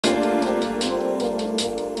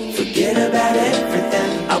Forget about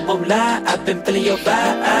everything. I won't lie, I've been feeling your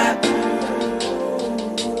vibe.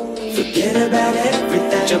 Forget about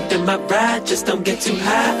everything. Jump in my ride, just don't get too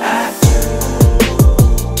high.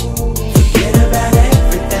 Forget about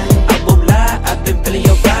everything. I won't lie, I've been feeling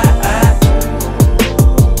your vibe.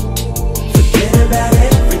 Forget about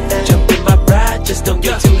everything. Jump in my ride, just don't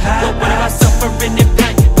get too high. What am I suffering in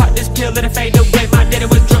pain? Pop this pill, let it fade away. My daddy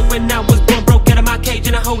was drunk when I was born, broke out of my cage,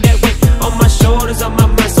 and I hold that weight on my shoulders, on my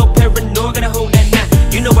mind, so paranoid, gotta hold that now.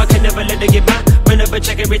 You know I can never let it get by. Run up a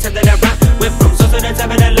check every time that I ride. Went from so to the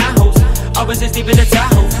top of the line hoes. Always just deep in the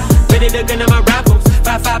Tahoe. Ready to gun on my rivals.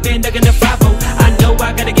 5-5 been ducking the 5-0. I know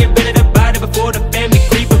I gotta get rid of the body before the family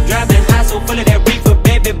creep up. Driving high, so full of that reefer.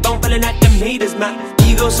 Baby bone filling out the meters. My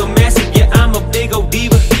ego so massive, yeah, I'm a big old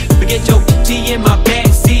diva. Forget your G in my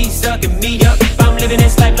backseat, sucking me up. I'm living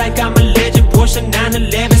this life like I'm a legend. Porsche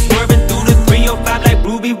 911, swerving through the 305 like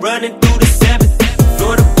Ruby, running through the 7.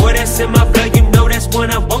 Florida boy, that's in my blood, you know that's one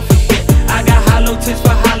I won't forget. I got hollow tips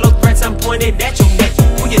for hollow threats, I'm pointed at your neck.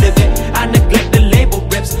 Who you the vet? I neglect the label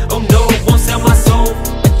reps. Oh no, won't sell my soul.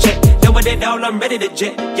 A check, done with it all, I'm ready to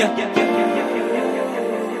jet. Yeah.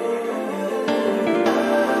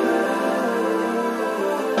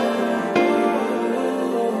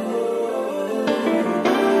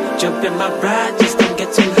 Jump in my ride, just don't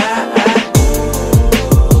get too high.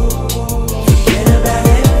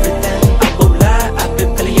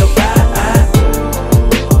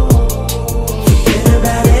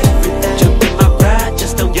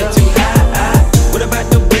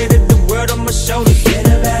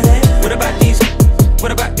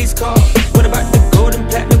 What about these cars? What about the golden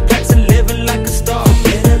platinum plaques and living like a star?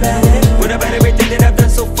 What about everything that I've done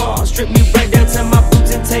so far? Strip me right down to my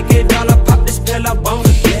boots and take it all. I pop this pill, I won't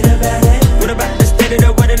forget about it. What about the state of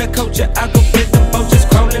the world and the culture? I go with them vultures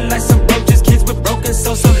crawling like some roaches. Kids with broken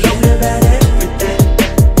souls so lonely.